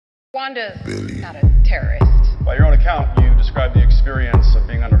Wanda's not a terrorist. By your own account, you described the experience of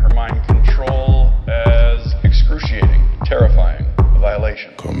being under her mind control as excruciating, terrifying, a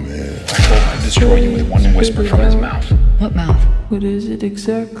violation. Come here. I told him I'd destroy you with one whisper from his mouth. What mouth? What is it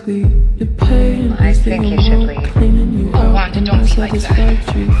exactly? You're paying. I think you should leave. Oh, Wanda, don't be like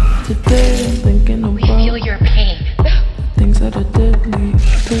that. Today I'm thinking about We feel your pain. things that are deadly.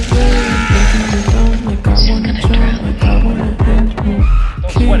 Today I'm thinking about like I wanna drown, like I wanna end me.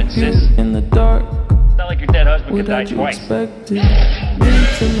 Don't sweat it, sis. In the dark. It's not like your dead husband could die Without you twice. expected me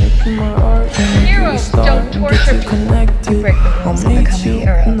to make you my art. Heroes don't torture people. You break the rules and become a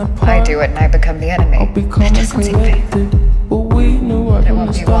hero. I do it and I become the enemy. It doesn't seem fair. It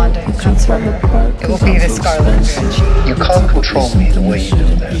won't be Wanda who comes for her. It will be the Scarlet Witch. You can't control me the way you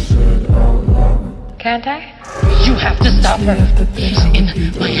do this. Can't I? You have to stop her. She's in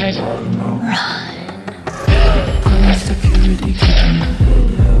my head.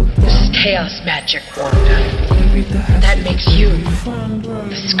 This is chaos magic, Wanda. That makes you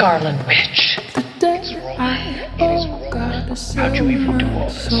the Scarlet Witch. It's wrong. It is wrong. How'd you even do all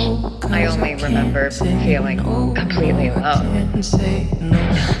this? I only remember feeling completely alone.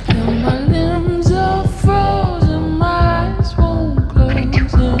 My limbs are frozen, my eyes won't close.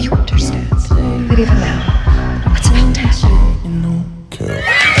 You understand. But even now, what's about that?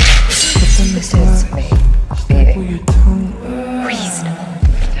 This is me being reasonable.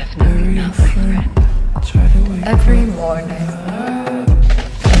 Definitely not my friend. Every morning,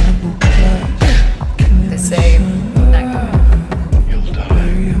 the same night. You'll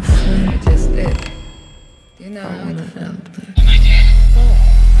die. I just did. You know how it felt. I did.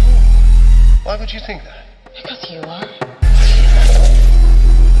 Why would you think that? Because you are.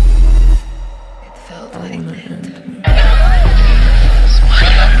 It felt like that.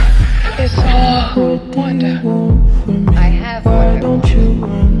 It's all Wanda. I have one,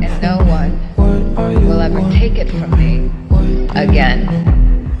 and no one will ever take it from me again.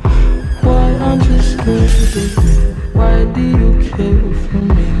 Why aren't you scared? Why do you care for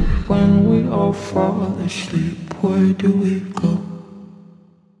me? When we all fall asleep, where do we go?